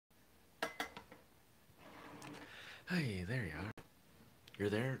Hey, there you are. You're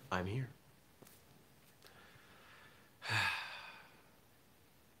there, I'm here.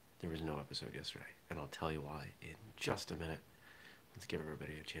 There was no episode yesterday, and I'll tell you why in just a minute. Let's give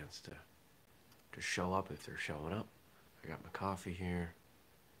everybody a chance to show up if they're showing up. I got my coffee here,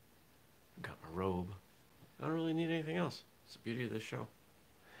 I got my robe. I don't really need anything else. It's the beauty of this show.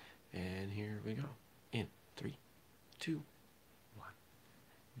 And here we go. In three, two, one.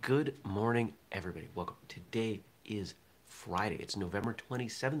 Good morning, everybody. Welcome. Today is Friday. It's November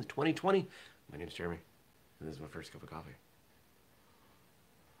 27th, 2020. My name is Jeremy, and this is my first cup of coffee.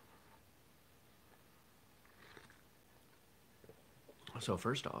 So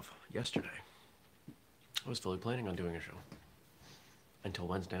first off, yesterday, I was fully planning on doing a show until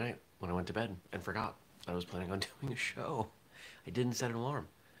Wednesday night when I went to bed and forgot I was planning on doing a show. I didn't set an alarm.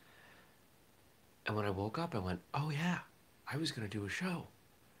 And when I woke up, I went, oh yeah, I was going to do a show.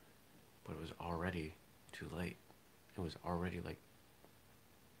 But it was already too late. It was already like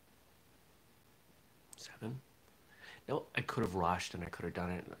 7. No, I could have rushed and I could have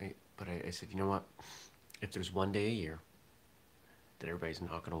done it. But I said, you know what? If there's one day a year that everybody's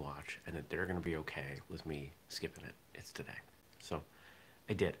not going to watch and that they're going to be okay with me skipping it, it's today. So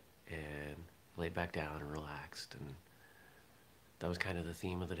I did, and laid back down and relaxed, and that was kind of the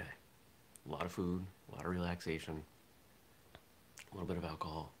theme of the day. A lot of food, a lot of relaxation, a little bit of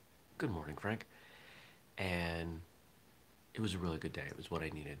alcohol. Good morning, Frank. And it was a really good day. It was what I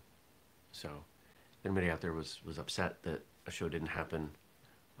needed. So if anybody out there was upset that a show didn't happen,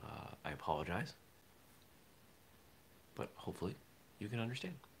 I apologize. But hopefully you can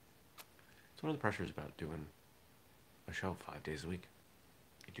understand. It's one of the pressures about doing a show 5 days a week.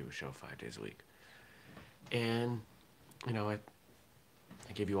 You do a show 5 days a week. And, you know, I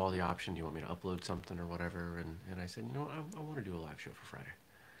gave you all the option. Do you want me to upload something or whatever? And I said, you know, I want to do a live show for Friday.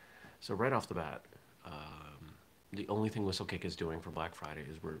 So right off the bat, the only thing Whistlekick is doing for Black Friday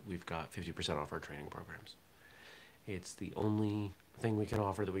is we've got 50% off our training programs. It's the only thing we can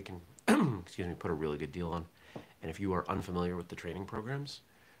offer that we can, excuse me, put a really good deal on. And if you are unfamiliar with the training programs,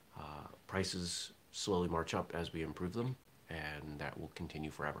 prices slowly march up as we improve them, and that will continue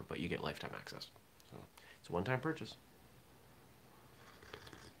forever, but you get lifetime access. So it's a one-time purchase.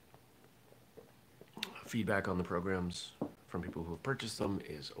 Feedback on the programs from people who have purchased them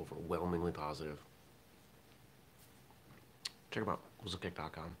is overwhelmingly positive. Check them out,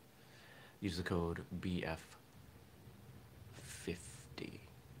 whistlekick.com. Use the code BF50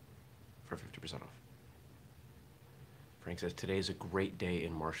 for 50% off. Frank says, today is a great day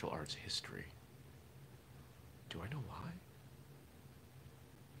in martial arts history. Do I know why?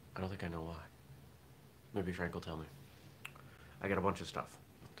 I don't think I know why. Maybe Frank will tell me. I got a bunch of stuff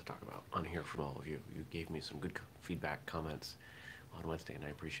to talk about on here from all of you. You gave me some good feedback, comments on Wednesday, and I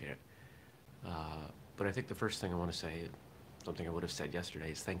appreciate it. But I think the first thing I want to say, something I would have said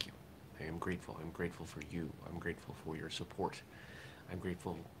yesterday, is thank you. I am grateful. I'm grateful for you. I'm grateful for your support. I'm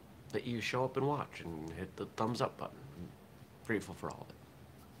grateful that you show up and watch and hit the thumbs up button. I'm grateful for all of it.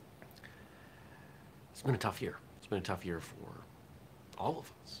 It's been a tough year. It's been a tough year for all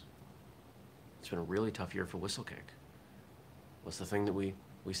of us. It's been a really tough year for Whistlekick. What's the thing that we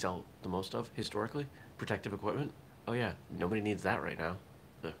sell the most of historically? Protective equipment? Oh yeah, nobody needs that right now.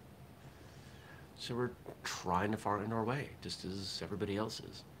 Ugh. So we're trying to find our way, just as everybody else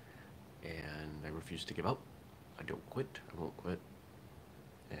is. And I refuse to give up. I don't quit. I won't quit.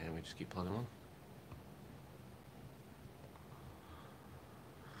 And we just keep plugging along.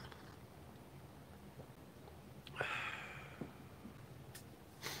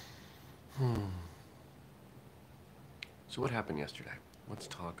 So what happened yesterday? Let's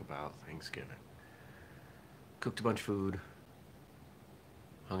talk about Thanksgiving. Cooked a bunch of food,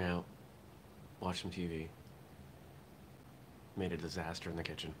 hung out, watched some TV, made a disaster in the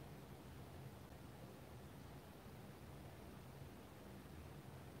kitchen.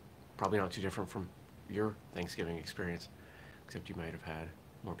 Probably not too different from your Thanksgiving experience, except you might have had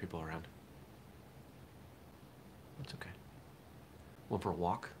more people around. That's okay. Went for a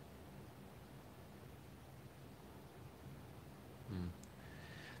walk.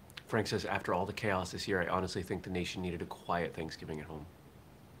 Frank says, after all the chaos this year, I honestly think the nation needed a quiet Thanksgiving at home.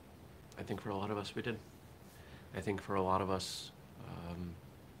 I think for a lot of us we did. I think for a lot of us,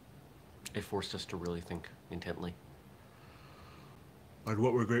 it forced us to really think intently on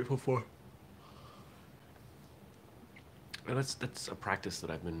what we're grateful for. And that's a practice that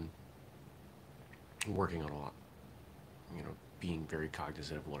I've been working on a lot. You know, being very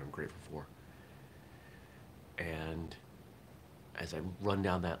cognizant of what I'm grateful for. And as I run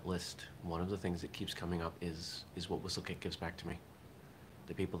down that list, one of the things that keeps coming up is what Whistlekick gives back to me.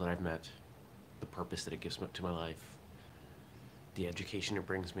 The people that I've met, the purpose that it gives to my life, the education it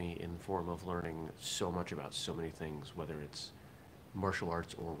brings me in the form of learning so much about so many things, whether it's martial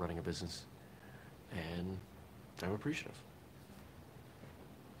arts or running a business. And I'm appreciative.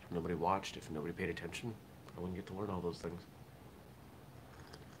 If nobody watched, if nobody paid attention, I wouldn't get to learn all those things.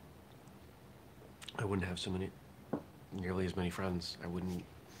 I wouldn't have nearly as many friends. I wouldn't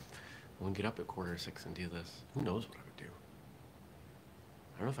get up at 5:45 and do this. Who knows what I would do?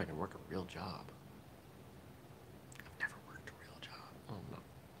 I don't know if I can work a real job. I've never worked a real job. Well,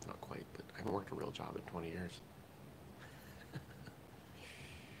 not quite, but I haven't worked a real job in 20 years.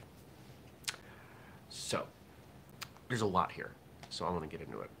 So, there's a lot here, so I want to get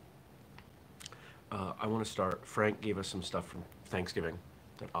into it. I want to start. Frank gave us some stuff from Thanksgiving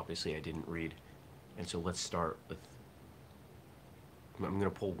that obviously I didn't read, and so let's start with. I'm going to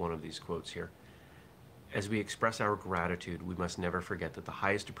pull one of these quotes here. As we express our gratitude, we must never forget that the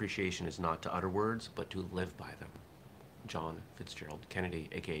highest appreciation is not to utter words, but to live by them. John Fitzgerald Kennedy,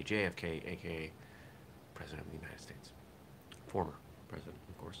 aka JFK, aka President of the United States. Former president,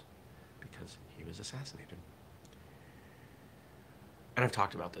 of course, because he was assassinated. And I've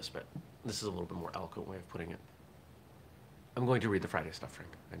talked about this, but this is a little bit more eloquent way of putting it. I'm going to read the Friday stuff, Frank.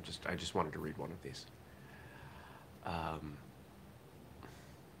 I just wanted to read one of these.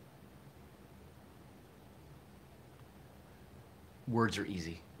 Words are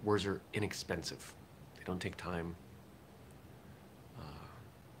easy. Words are inexpensive. They don't take time.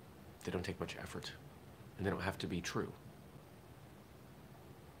 They don't take much effort. And they don't have to be true.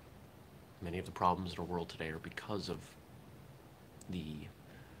 Many of the problems in our world today are because of the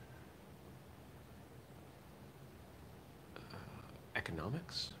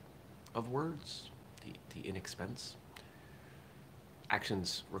economics of words, the inexpense.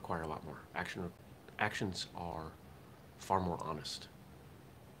 Actions require a lot more. Actions are far more honest.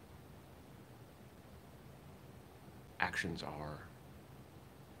 Actions are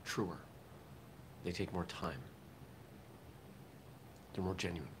truer. They take more time. They're more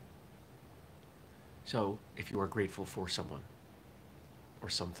genuine. So, if you are grateful for someone or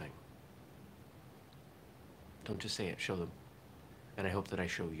something, don't just say it, show them. And I hope that I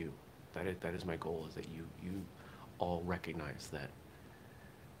show you. That is my goal, is that you all recognize that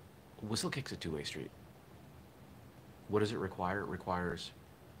Whistlekick's a two-way street. What does it require? It requires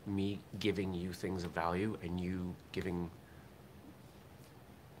me giving you things of value and you giving,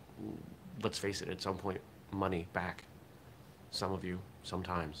 let's face it, at some point, money back. Some of you,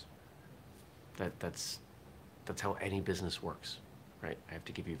 sometimes. That's how any business works, right? I have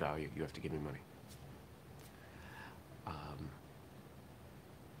to give you value. You have to give me money.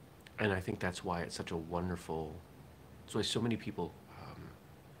 And I think that's why it's such a wonderful, that's why so many people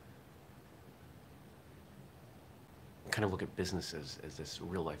kind of look at businesses as this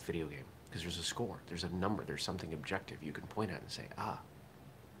real life video game, because there's a score, there's a number, there's something objective you can point at and say,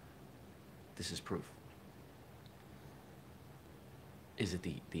 this is proof. Is it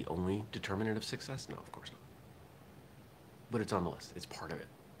the only determinant of success? No, of course not. But it's on the list, it's part of it.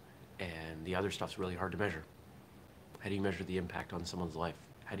 And the other stuff's really hard to measure. How do you measure the impact on someone's life?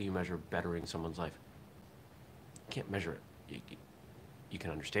 How do you measure bettering someone's life? You can't measure it. You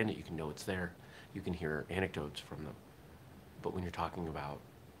can understand it, you can know it's there, you can hear anecdotes from them. But when you're talking about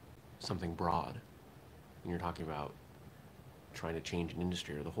something broad, when you're talking about trying to change an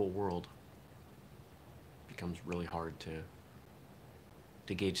industry or the whole world, it becomes really hard to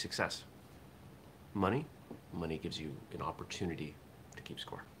gauge success. Money gives you an opportunity to keep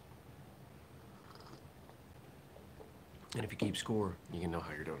score. And if you keep score, you can know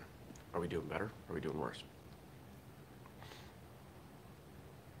how you're doing. Are we doing better? Are we doing worse?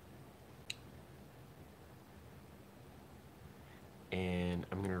 And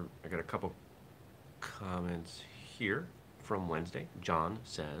I got a couple comments here from Wednesday. John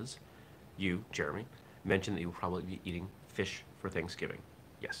says, you, Jeremy, mentioned that you will probably be eating fish for Thanksgiving.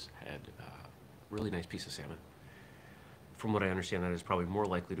 Yes, had a really nice piece of salmon. From what I understand, that is probably more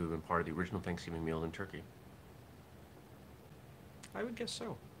likely to have been part of the original Thanksgiving meal than turkey. I would guess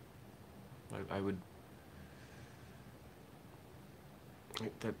so. I would.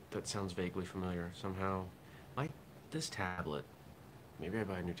 That sounds vaguely familiar. Somehow, this tablet. Maybe I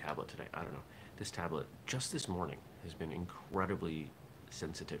buy a new tablet today. I don't know. This tablet, just this morning, has been incredibly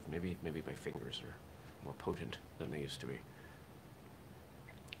sensitive. Maybe my fingers are more potent than they used to be.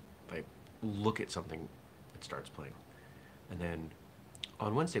 If I look at something, it starts playing. And then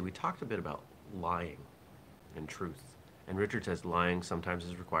on Wednesday, we talked a bit about lying and truth. And Richard says lying sometimes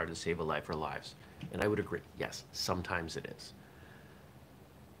is required to save a life or lives. And I would agree. Yes, sometimes it is.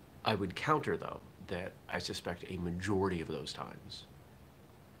 I would counter, though, that I suspect a majority of those times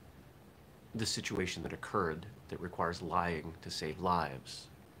the situation that occurred that requires lying to save lives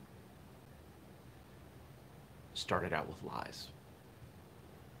started out with lies.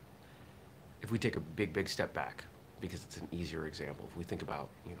 If we take a big, big step back, because it's an easier example, if we think about,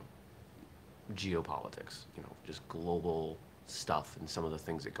 geopolitics, just global stuff and some of the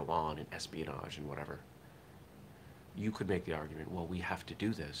things that go on in espionage and whatever, you could make the argument, well, we have to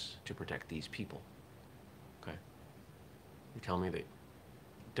do this to protect these people. Okay? You tell me that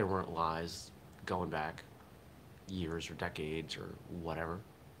there weren't lies going back years or decades or whatever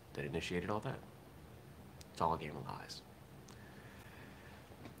that initiated all that. It's all a game of lies.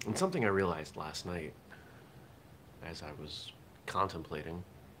 And something I realized last night as I was contemplating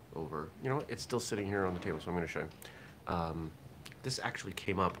over, it's still sitting here on the table, so I'm going to show you. This actually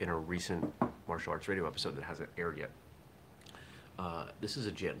came up in a recent martial arts radio episode that hasn't aired yet. This is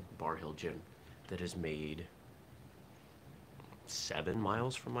a gin, Bar Hill Gin, that is made 7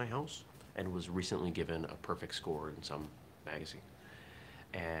 miles from my house and was recently given a perfect score in some magazine.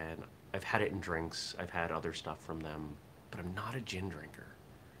 And I've had it in drinks, I've had other stuff from them, but I'm not a gin drinker.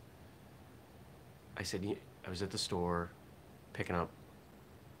 I was at the store picking up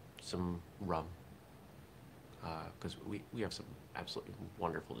some rum, because we have some absolutely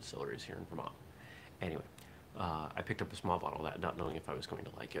wonderful distilleries here in Vermont. Anyway, I picked up a small bottle of that, not knowing if I was going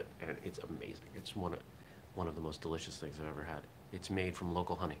to like it, and it's amazing. It's one of the most delicious things I've ever had. It's made from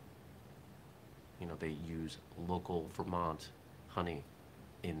local honey. They use local Vermont honey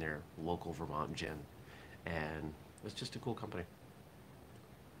in their local Vermont gin, and it's just a cool company.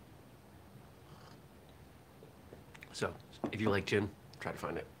 So, if you like gin, try to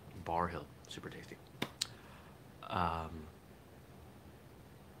find it. Bar Hill, super tasty.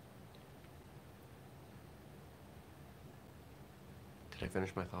 Did I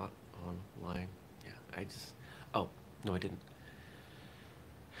finish my thought on lying? Yeah, oh, no, I didn't.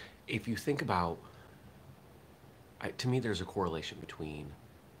 If you think about, to me, there's a correlation between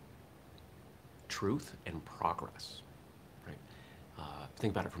truth and progress, right?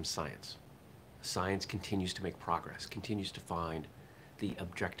 Think about it from science. Science continues to make progress, continues to find the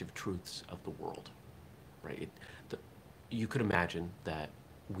objective truths of the world, right? You could imagine that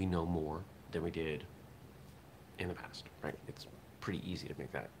we know more than we did in the past, right? It's pretty easy to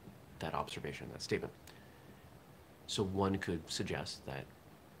make that observation, that statement. So one could suggest that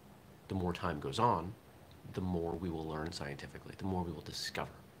the more time goes on, the more we will learn scientifically, the more we will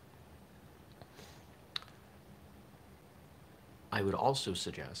discover. I would also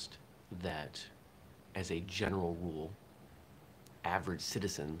suggest that, as a general rule, average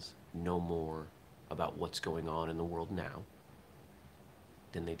citizens know more about what's going on in the world now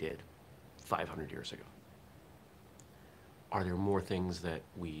than they did 500 years ago. Are there more things that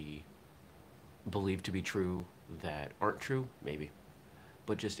we believe to be true that aren't true? Maybe.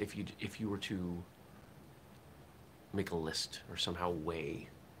 But just if you were to make a list or somehow weigh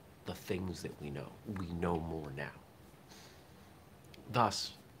the things that we know more now.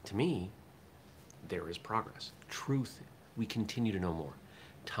 Thus, to me, there is progress. Truth, we continue to know more.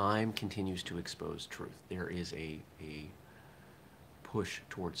 Time continues to expose truth. There is a push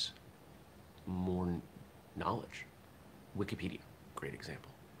towards more knowledge. Wikipedia, great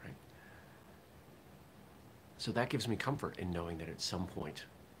example, right? So that gives me comfort in knowing that at some point,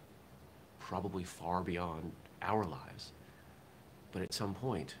 probably far beyond our lives, but at some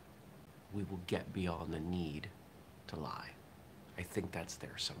point, we will get beyond the need to lie. I think that's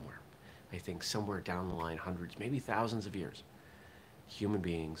there somewhere. I think somewhere down the line, hundreds, maybe thousands of years, human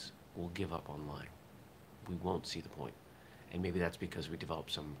beings will give up on lying. We won't see the point. And maybe that's because we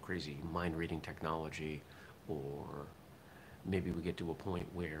develop some crazy mind-reading technology, or maybe we get to a point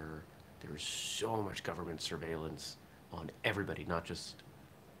where there's so much government surveillance on everybody, not just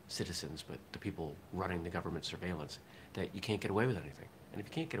citizens, but the people running the government surveillance, that you can't get away with anything. And if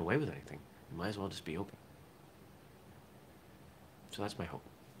you can't get away with anything, you might as well just be open. So that's my hope.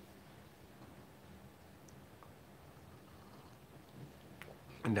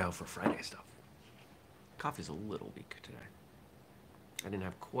 And now for Friday stuff. Coffee's a little weak today. I didn't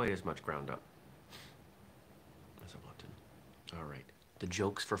have quite as much ground up as I wanted. All right. The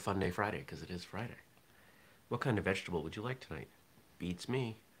jokes for Fun Day Friday, because it is Friday. What kind of vegetable would you like tonight? Beats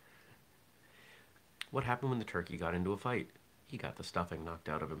me. What happened when the turkey got into a fight? He got the stuffing knocked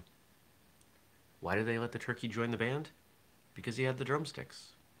out of him. Why did they let the turkey join the band? Because he had the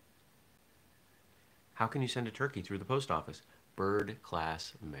drumsticks. How can you send a turkey through the post office? Bird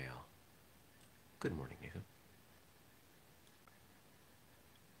class mail. Good morning, Nathan.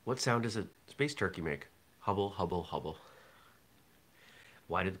 What sound does a space turkey make? Hubble, hubble, hubble.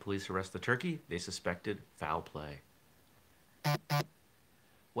 Why did the police arrest the turkey? They suspected foul play.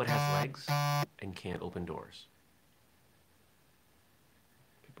 What has legs and can't open doors?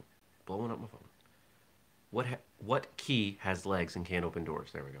 People blowing up my phone. What key has legs and can't open doors?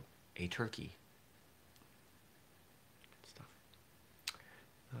 There we go. A turkey. Good stuff.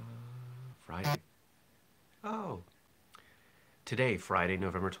 Friday. Oh. Today, Friday,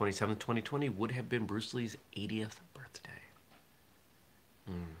 November 27th, 2020, would have been Bruce Lee's 80th birthday.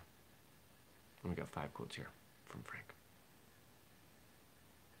 We got 5 quotes here from Frank.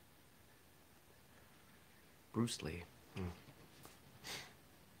 Bruce Lee.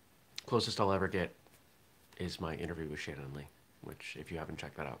 Closest I'll ever get is my interview with Shannon Lee, which, if you haven't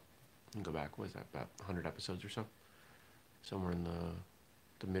checked that out, you can go back. What is that, about 100 episodes or so? Somewhere in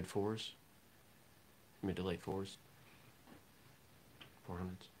the mid-4s, mid to late 4s,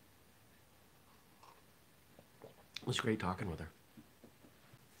 400s. It was great talking with her.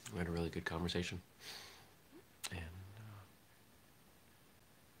 We had a really good conversation. And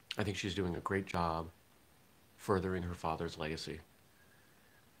I think she's doing a great job furthering her father's legacy.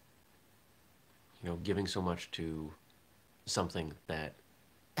 You know, giving so much to something that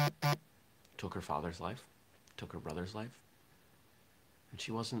took her father's life, took her brother's life. And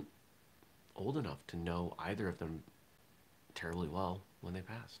she wasn't old enough to know either of them terribly well when they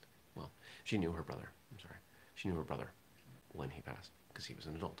passed. Well, she knew her brother. I'm sorry. She knew her brother when he passed because he was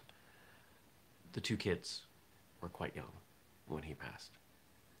an adult. The 2 kids were quite young when he passed.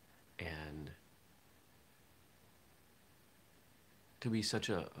 And to be such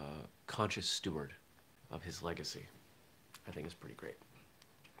a conscious steward of his legacy, I think is pretty great.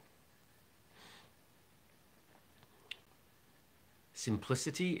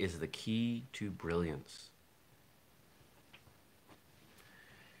 Simplicity is the key to brilliance.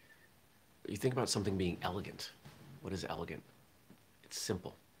 You think about something being elegant. What is elegant? It's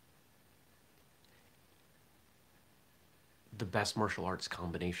simple. The best martial arts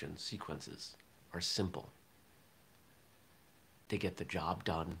combinations, sequences, are simple. They get the job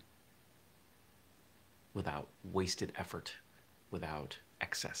done without wasted effort, without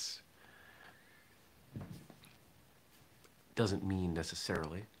excess. Doesn't mean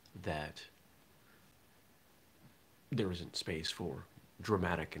necessarily that there isn't space for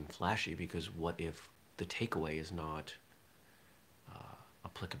dramatic and flashy, because what if the takeaway is not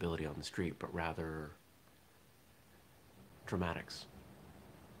applicability on the street, but rather dramatics?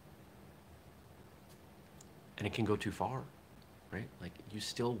 And it can go too far, right? Like, you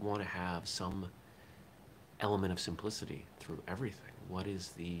still want to have some element of simplicity through everything. What's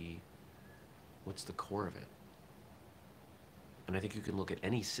the core of it? And I think you can look at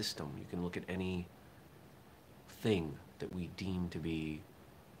any system, you can look at any thing that we deem to be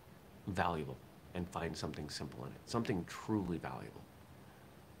valuable and find something simple in it, something truly valuable.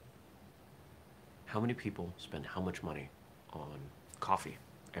 How many people spend how much money on coffee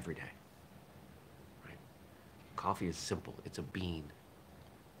every day? Right? Coffee is simple. It's a bean,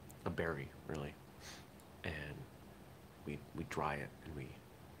 a berry, really. And we dry it and we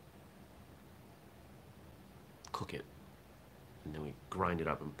cook it, and then we grind it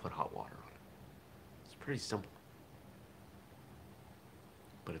up and put hot water on it. It's pretty simple,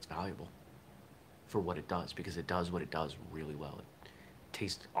 but it's valuable for what it does, because it does what it does really well. It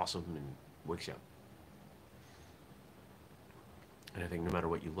tastes awesome and wakes you up. And I think no matter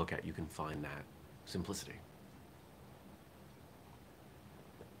what you look at, you can find that simplicity.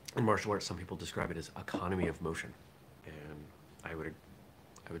 In martial arts, some people describe it as economy of motion, and I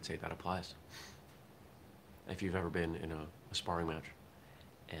would say that applies. If you've ever been in a sparring match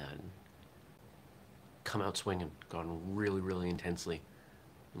and come out swinging, gone really, really intensely,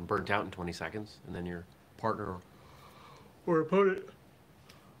 and burnt out in 20 seconds, and then your partner or opponent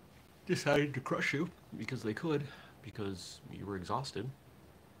decided to crush you because they could, because you were exhausted,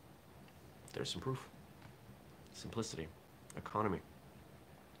 there's some proof. Simplicity, economy.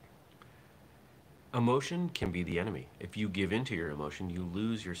 Emotion can be the enemy. If you give in to your emotion, you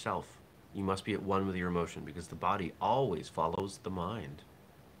lose yourself. You must be at one with your emotion, because the body always follows the mind.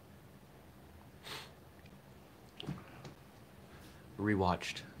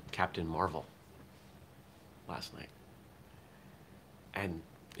 Rewatched Captain Marvel last night, and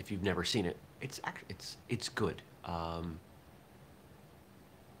if you've never seen it, it's good.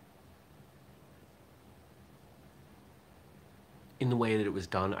 In the way that it was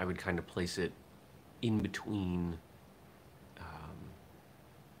done, I would kind of place it in between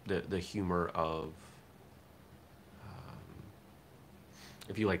the humor of,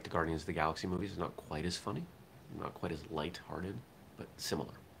 if you like the Guardians of the Galaxy movies, it's not quite as funny, not quite as light-hearted, but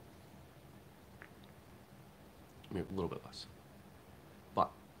similar. I mean, a little bit less. But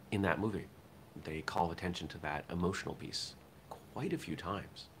in that movie, they call attention to that emotional piece quite a few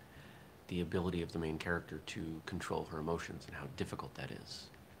times the ability of the main character to control her emotions and how difficult that is,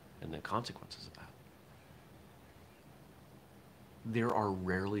 and the consequences of that. There are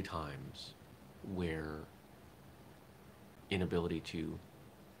rarely times where inability to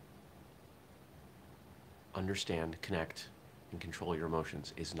understand, connect, and control your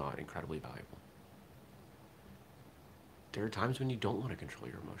emotions is not incredibly valuable. There are times when you don't want to control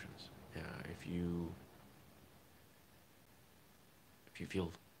your emotions. If you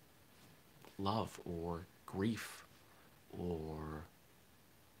feel love or grief or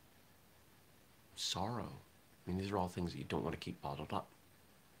sorrow, I mean, these are all things that you don't want to keep bottled up.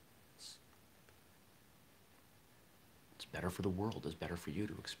 It's better for the world, it's better for you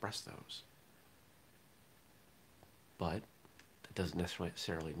to express those. But that doesn't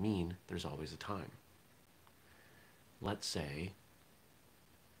necessarily mean there's always a time. Let's say,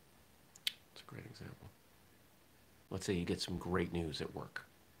 it's a great example. Let's say you get some great news at work.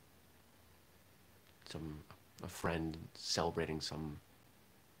 A friend celebrating some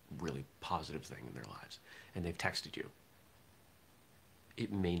really positive thing in their lives, and they've texted you.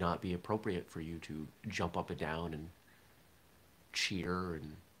 It may not be appropriate for you to jump up and down and cheer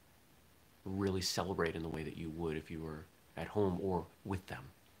and really celebrate in the way that you would if you were at home or with them.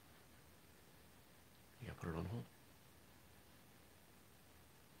 You gotta put it on hold.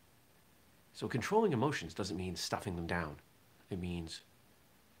 So controlling emotions doesn't mean stuffing them down. It means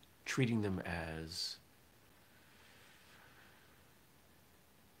treating them as,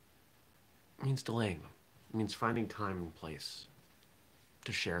 it means delaying them. It means finding time and place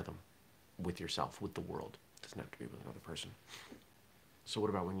to share them with yourself, with the world. It doesn't have to be with another person. So what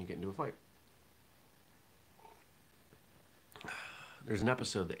about when you get into a fight? There's an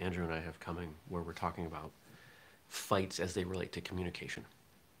episode that Andrew and I have coming where we're talking about fights as they relate to communication.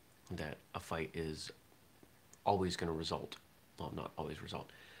 That a fight is always going to result, well, not always result,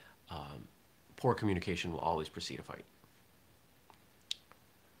 poor communication will always precede a fight.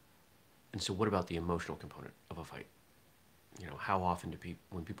 And so what about the emotional component of a fight? You know, how often do people,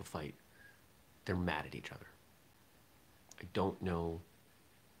 when people fight, they're mad at each other? I don't know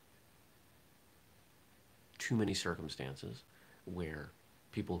too many circumstances where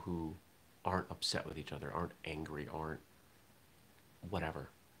people who aren't upset with each other, aren't angry, aren't whatever,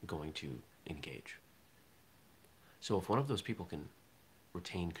 going to engage. So if one of those people can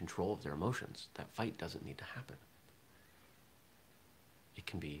retain control of their emotions, that fight doesn't need to happen. It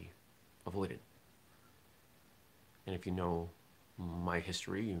can be avoided. And if you know my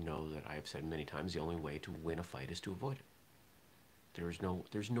history, you know that I have said many times the only way to win a fight is to avoid it.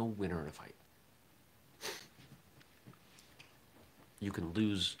 There's no winner in a fight. You can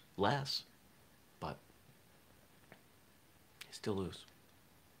lose less, but you still lose.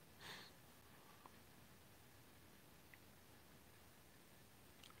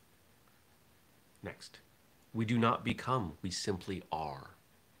 Next, we do not become, we simply are.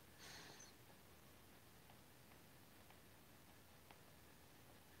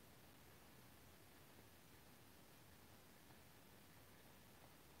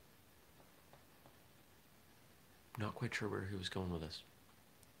 Not quite sure where he was going with this.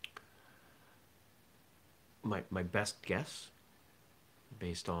 My best guess,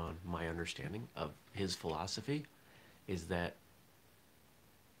 based on my understanding of his philosophy, is that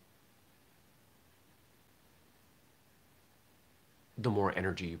the more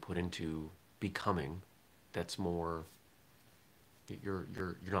energy you put into becoming, that's more, you're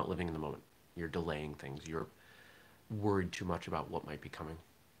not living in the moment. You're delaying things. You're worried too much about what might be coming.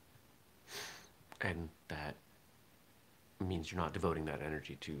 And that means you're not devoting that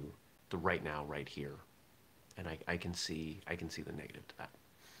energy to the right now, right here. And I can see the negative to that.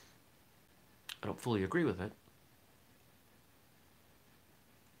 I don't fully agree with it,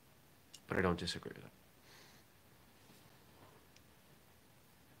 but I don't disagree with it.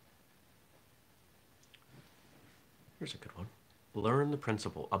 Here's a good one. Learn the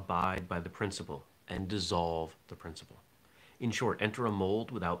principle, abide by the principle, and dissolve the principle. In short, enter a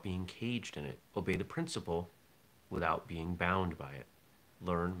mold without being caged in it. Obey the principle without being bound by it.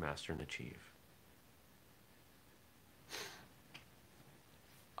 Learn, master, and achieve.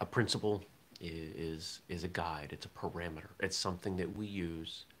 A principle is a guide. It's a parameter. It's something that we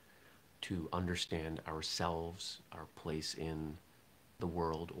use to understand ourselves, our place in the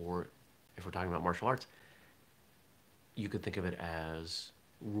world, or if we're talking about martial arts, you could think of it as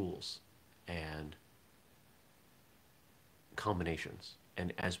rules and combinations.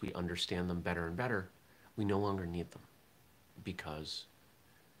 And as we understand them better and better, we no longer need them because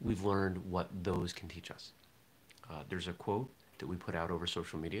we've learned what those can teach us. There's a quote that we put out over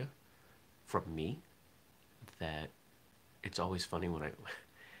social media from me that it's always funny when I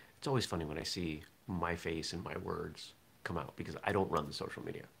it's always funny when I see my face and my words come out because I don't run the social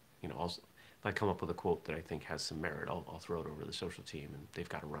media. If I come up with a quote that I think has some merit, I'll throw it over to the social team, and they've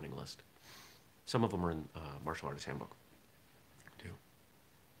got a running list. Some of them are in Martial Artist Handbook, too.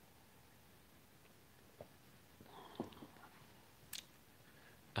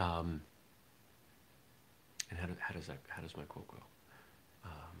 Um, and how does my quote go?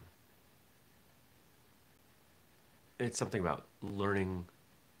 Um, it's something about learning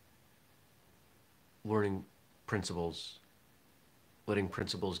principles, letting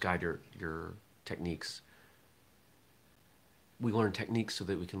principles guide your techniques. We learn techniques so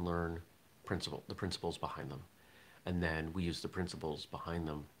that we can learn the principles behind them, and then we use the principles behind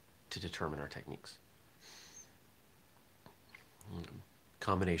them to determine our techniques.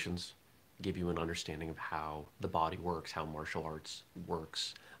 Combinations give you an understanding of how the body works, how martial arts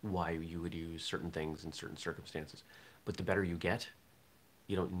works, why you would use certain things in certain circumstances. But the better you get,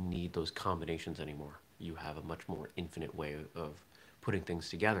 you don't need those combinations anymore. You have a much more infinite way of putting things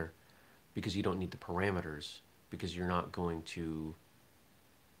together because you don't need the parameters, because you're not going to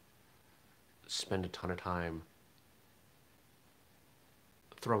spend a ton of time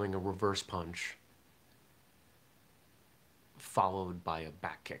throwing a reverse punch followed by a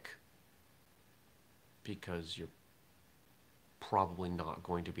back kick, because you're probably not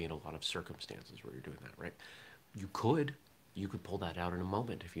going to be in a lot of circumstances where you're doing that, right? You could pull that out in a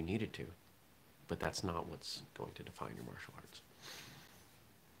moment if you needed to, but that's not what's going to define your martial arts.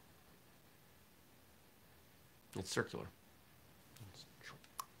 It's circular.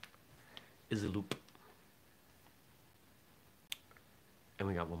 Is a loop. And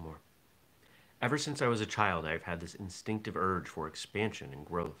we got one more. Ever since I was a child, I've had this instinctive urge for expansion and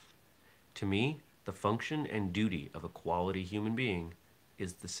growth. To me, the function and duty of a quality human being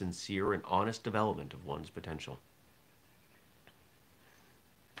is the sincere and honest development of one's potential.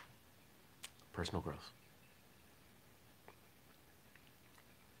 Personal growth.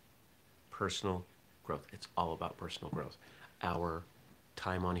 Personal growth. It's all about personal growth. Our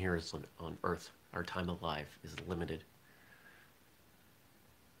time on here is on Earth. Our time alive is limited.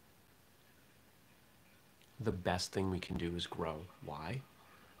 The best thing we can do is grow. Why?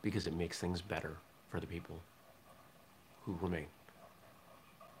 Because it makes things better for the people who remain.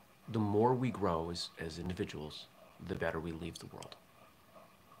 The more we grow as individuals, the better we leave the world.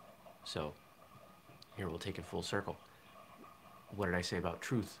 So, here we'll take it full circle. What did I say about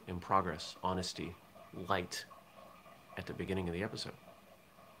truth and progress, honesty, light at the beginning of the episode?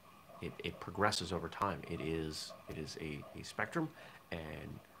 It progresses over time. It is a spectrum,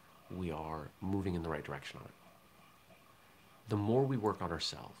 and we are moving in the right direction on it. The more we work on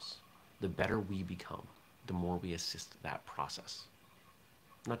ourselves, the better we become, the more we assist that process.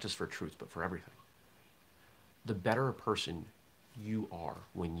 Not just for truth, but for everything. The better a person you are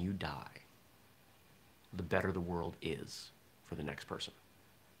when you die, the better the world is for the next person.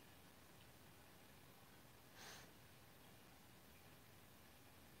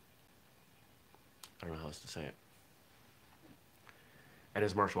 I don't know how else to say it. And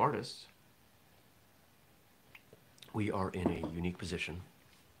as martial artists, we are in a unique position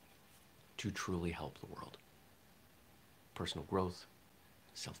to truly help the world. Personal growth,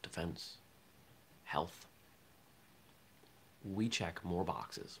 self-defense, health. We check more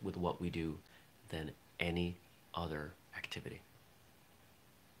boxes with what we do than any other activity.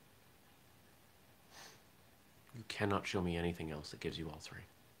 You cannot show me anything else that gives you all three.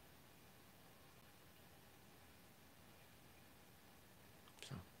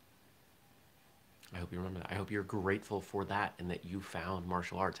 So, I hope you remember that. I hope you're grateful for that and that you found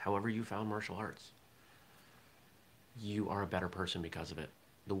martial arts. However you found martial arts, you are a better person because of it.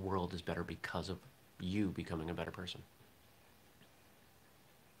 The world is better because of you becoming a better person.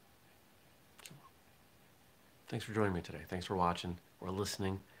 So, thanks for joining me today. Thanks for watching or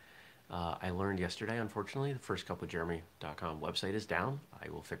listening. I learned yesterday, unfortunately, the first cup with Jeremy.com website is down. I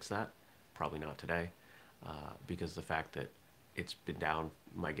will fix that. Probably not today, because the fact that it's been down,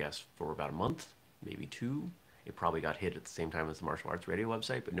 my guess, for about a month, maybe two. It probably got hit at the same time as the Martial Arts Radio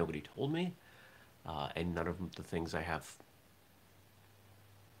website, but nobody told me. And none of the things I have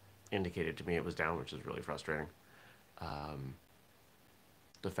indicated to me it was down, which is really frustrating.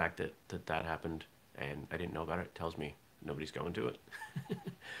 The fact that happened and I didn't know about it tells me nobody's going to it.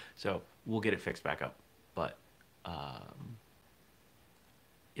 So we'll get it fixed back up, but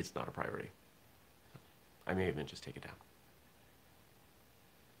it's not a priority. I may even just take it down.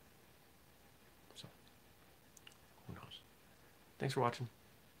 So who knows? Thanks for watching.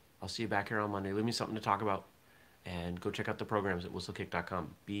 I'll see you back here on Monday. Leave me something to talk about. And go check out the programs at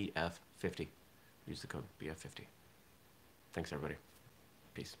whistlekick.com. BF50. Use the code BF50. Thanks, everybody.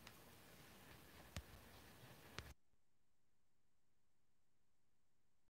 Peace.